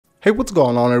Hey, what's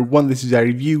going on everyone, this is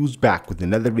iReviews back with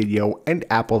another video, and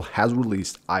Apple has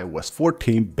released iOS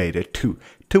 14 Beta 2.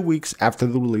 2 weeks after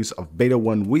the release of Beta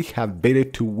 1, we have Beta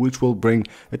 2, which will bring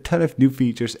a ton of new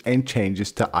features and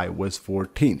changes to iOS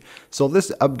 14. So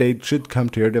this update should come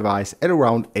to your device at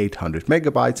around 800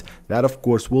 megabytes. That of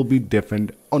course will be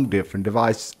different on different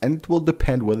devices, and it will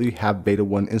depend whether you have Beta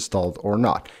 1 installed or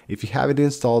not. If you have it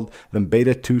installed, then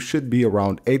Beta 2 should be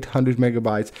around 800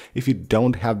 megabytes. If you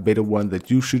don't have Beta 1, then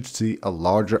you should see a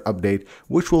larger update,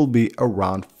 which will be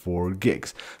around 4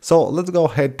 gigs. So let's go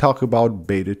ahead and talk about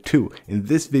Beta 2. In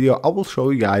this video, I will show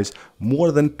you guys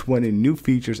more than 20 new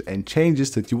features and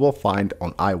changes that you will find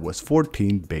on iOS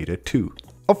 14 Beta 2.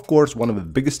 Of course, one of the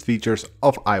biggest features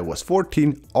of iOS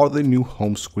 14 are the new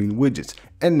home screen widgets.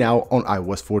 And now on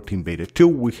iOS 14 Beta 2,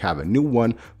 we have a new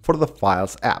one for the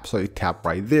Files app. So you tap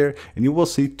right there and you will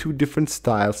see two different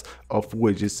styles of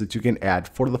widgets that you can add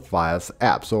for the Files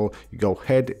app. So you go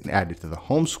ahead and add it to the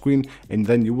home screen, and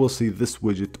then you will see this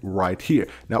widget right here.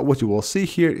 Now what you will see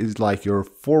here is like your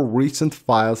 4 recent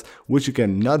files, which you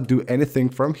cannot do anything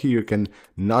from here. You can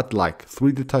not like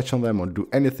 3D touch on them or do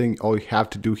anything. All you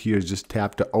have to do here is just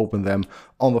tap to open them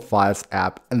on the Files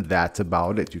app, and that's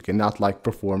about it. You cannot like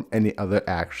perform any other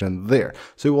action there.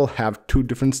 So you will have two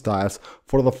different styles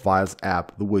for the Files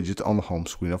app, the widget on the home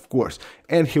screen of course.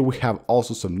 And here we have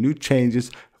also some new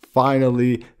changes.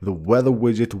 Finally, the weather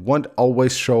widget won't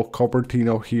always show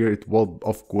Cupertino here. It will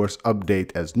of course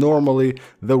update as normally.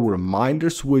 The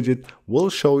reminders widget will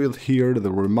show you here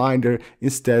the reminder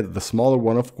instead. The smaller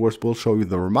one of course will show you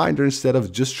the reminder instead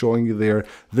of just showing you there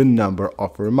the number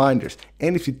of reminders.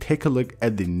 And if you take a look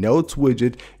at the notes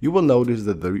widget, you will notice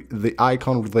that the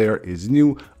icon there is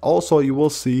new. Also, you will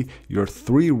see your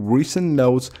 3 recent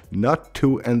notes, not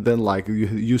 2, and then like you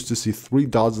used to see 3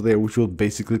 dots there, which will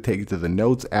basically take you to the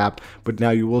notes app, but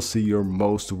now you will see your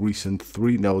most recent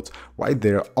 3 notes right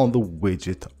there on the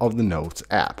widget of the notes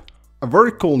app. A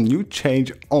very cool new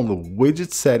change on the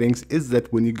widget settings is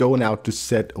that when you go now to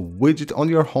set a widget on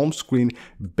your home screen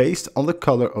based on the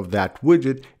color of that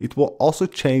widget, it will also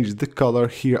change the color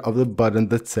here of the button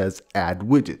that says add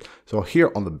widget. So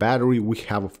here on the battery, we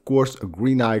have of course a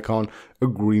green icon, a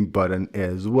green button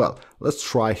as well. Let's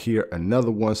try here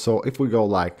another one. So if we go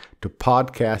like to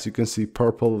podcast, you can see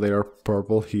purple there,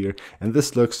 purple here, and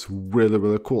this looks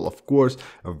really cool. Of course,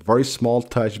 a very small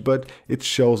touch, but it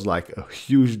shows like a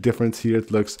huge difference here.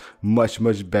 It looks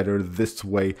much better this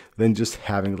way than just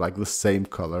having like the same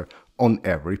color on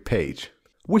every page.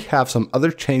 We have some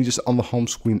other changes on the home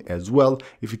screen as well.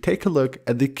 If you take a look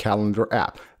at the calendar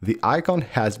app, the icon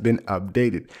has been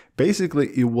updated. Basically,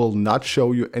 it will not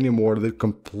show you anymore the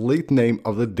complete name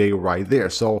of the day right there.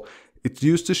 So it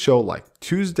used to show like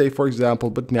Tuesday, for example,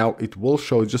 but now it will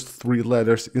show just 3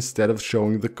 letters instead of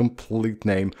showing the complete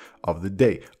name of the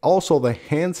day. Also, the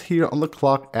hands here on the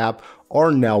clock app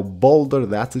are now bolder.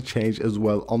 That's a change as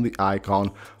well on the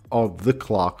icon of the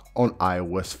clock on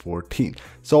iOS 14.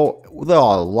 So there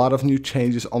are a lot of new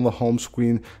changes on the home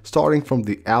screen, starting from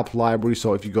the app library.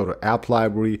 So if you go to app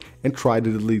library and try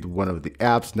to delete one of the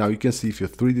apps, now you can see if you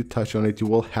 3D touch on it, you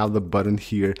will have the button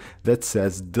here that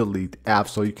says delete apps,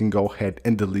 so you can go ahead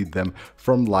and delete them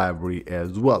from library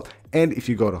as well. And if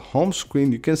you go to home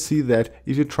screen, you can see that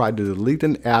if you try to delete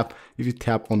an app, if you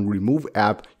tap on remove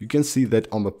app, you can see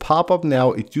that on the pop-up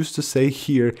now, it used to say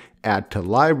here add to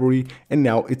library, and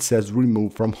now it says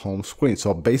remove from home screen.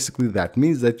 So basically that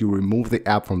means that you remove the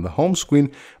app from the home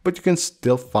screen, but you can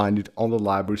still find it on the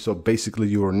library. So basically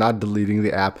you are not deleting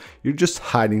the app, you're just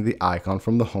hiding the icon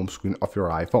from the home screen of your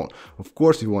iPhone. Of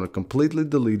course, if you want to completely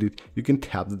delete it, you can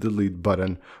tap the delete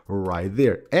button right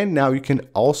there. And now you can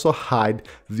also hide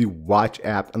the watch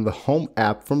app and the home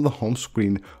app from the home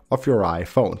screen of your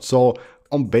iPhone. So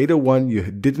on Beta 1, you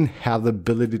didn't have the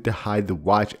ability to hide the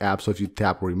watch app, so if you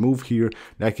tap remove here,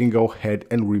 now you can go ahead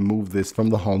and remove this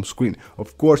from the home screen.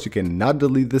 Of course, you cannot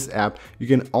delete this app, you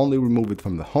can only remove it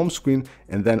from the home screen,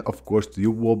 and then of course you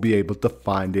will be able to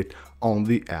find it on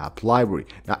the app library.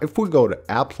 Now if we go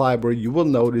to app library, you will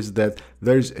notice that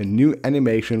there's a new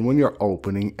animation when you're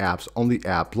opening apps on the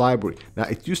app library. Now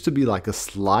it used to be like a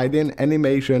slide in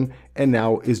animation, and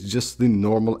now it's just the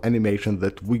normal animation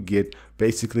that we get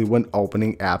basically when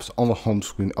opening apps on the home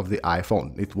screen of the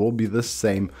iPhone. It will be the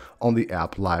same on the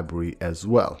app library as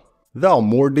well. There are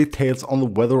more details on the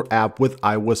weather app with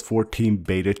iOS 14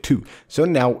 Beta 2. So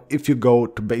now if you go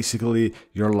to basically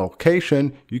your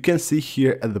location, you can see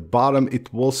here at the bottom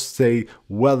it will say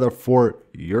weather for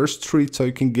your street, so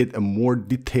you can get a more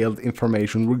detailed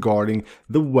information regarding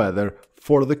the weather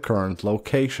for the current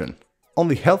location. On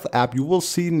the Health app, you will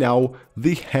see now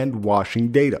the hand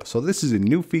washing data. So this is a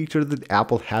new feature that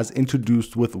Apple has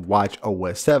introduced with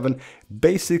watchOS 7.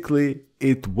 Basically,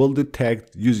 it will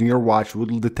detect, using your watch,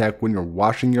 will detect when you're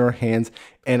washing your hands,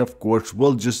 and of course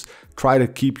will just try to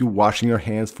keep you washing your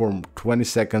hands for 20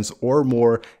 seconds or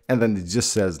more, and then it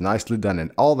just says nicely done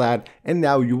and all that. And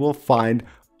now you will find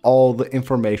all the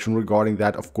information regarding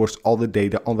that, of course, all the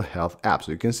data on the Health app.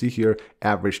 So you can see here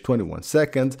average 21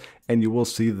 seconds, and you will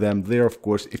see them there, of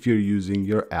course, if you're using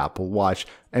your Apple Watch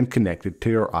and connected to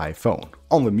your iPhone.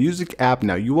 On the Music app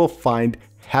now, you will find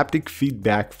haptic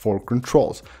feedback for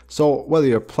controls. So whether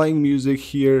you're playing music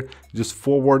here, just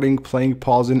forwarding, playing,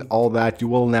 pausing, all that, you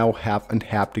will now have an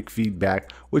haptic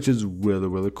feedback, which is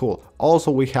really cool.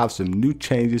 Also, we have some new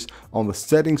changes on the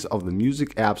settings of the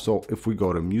Music app. So if we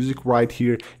go to Music right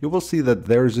here, you will see that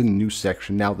there's a new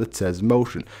section now that says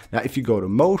Motion. Now, if you go to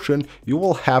Motion, you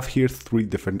will have here 3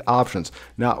 different options.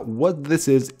 Now, what this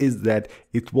is that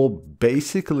it will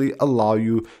basically allow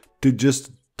you to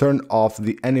just turn off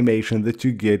the animation that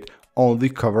you get on the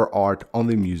cover art on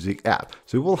the Music app.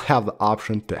 So you will have the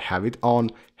option to have it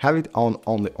on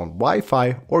only on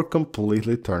Wi-Fi, or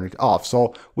completely turn it off.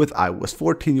 So with iOS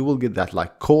 14, you will get that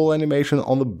like cool animation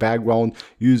on the background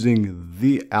using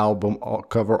the album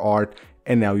cover art.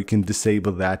 And now you can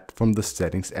disable that from the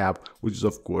Settings app, which is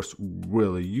of course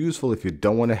really useful. If you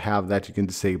don't want to have that, you can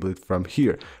disable it from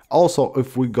here. Also,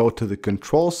 if we go to the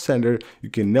Control Center, you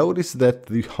can notice that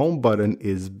the home button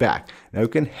is back. Now you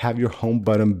can have your home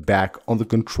button back on the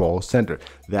Control Center.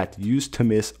 That used to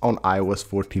miss on iOS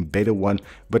 14 Beta 1,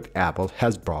 but Apple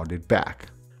has brought it back.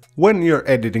 When you're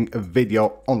editing a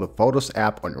video on the Photos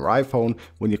app on your iPhone,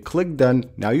 when you click done,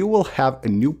 now you will have a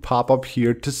new pop-up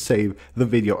here to save the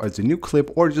video as a new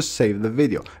clip, or just save the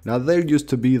video. Now there used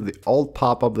to be the old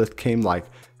pop-up that came like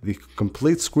the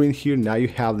complete screen here. Now you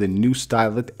have the new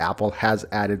style that Apple has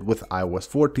added with iOS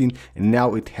 14, and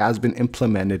now it has been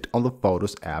implemented on the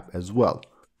Photos app as well.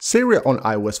 Siri on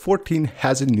iOS 14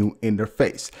 has a new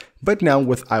interface, but now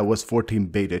with iOS 14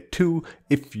 Beta 2,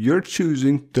 if you're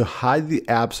choosing to hide the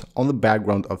apps on the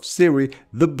background of Siri,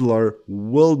 the blur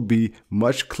will be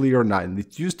much clearer now. And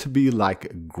it used to be like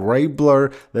a gray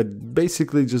blur that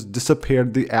basically just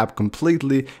disappeared the app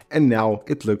completely, and now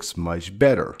it looks much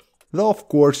better. Though of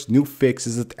course, new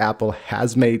fixes that Apple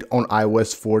has made on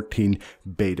iOS 14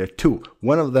 Beta 2.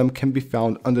 One of them can be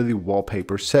found under the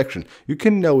Wallpaper section. You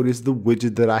can notice the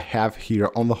widget that I have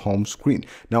here on the home screen.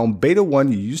 Now on Beta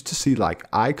 1, you used to see like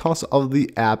icons of the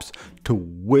apps to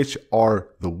which are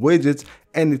the widgets,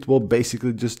 and it will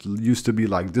basically just used to be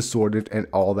like disordered and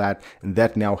all that, and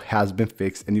that now has been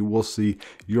fixed, and you will see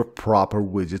your proper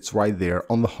widgets right there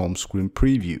on the home screen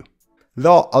preview. There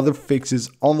are other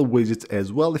fixes on the widgets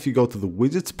as well. If you go to the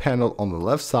widgets panel on the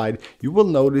left side, you will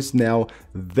notice now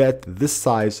that the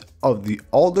size of the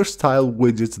older style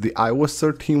widgets, the iOS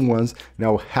 13 ones,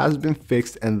 now has been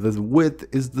fixed, and the width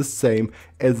is the same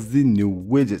as the new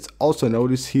widgets. Also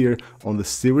notice here on the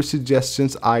Siri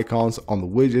suggestions icons on the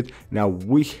widget, now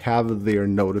we have their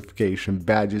notification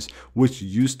badges, which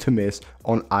used to miss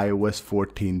on iOS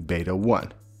 14 Beta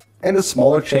 1. And a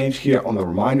smaller change here on the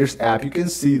Reminders app, you can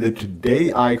see the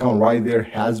today icon right there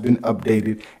has been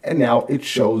updated, and now it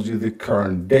shows you the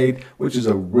current date, which is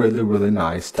a really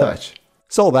nice touch.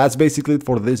 So that's basically it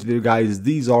for this video, guys.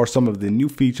 These are some of the new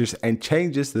features and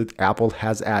changes that Apple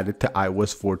has added to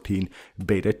iOS 14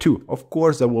 Beta 2. Of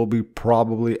course, there will be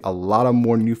probably a lot of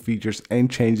more new features and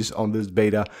changes on this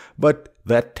beta, but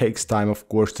that takes time, of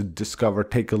course, to discover,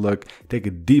 take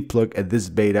a deep look at this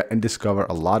beta and discover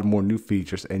a lot more new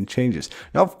features and changes.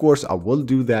 Now, of course, I will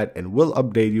do that and will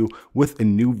update you with a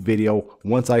new video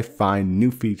once I find new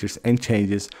features and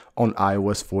changes on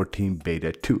iOS 14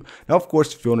 Beta 2. Now, of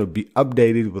course, if you want to be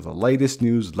updated with the latest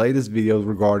news, latest videos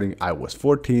regarding iOS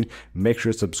 14, make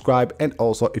sure to subscribe. And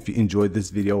also, if you enjoyed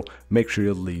this video, make sure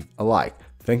you leave a like.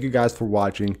 Thank you guys for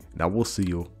watching, and I will see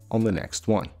you on the next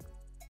one.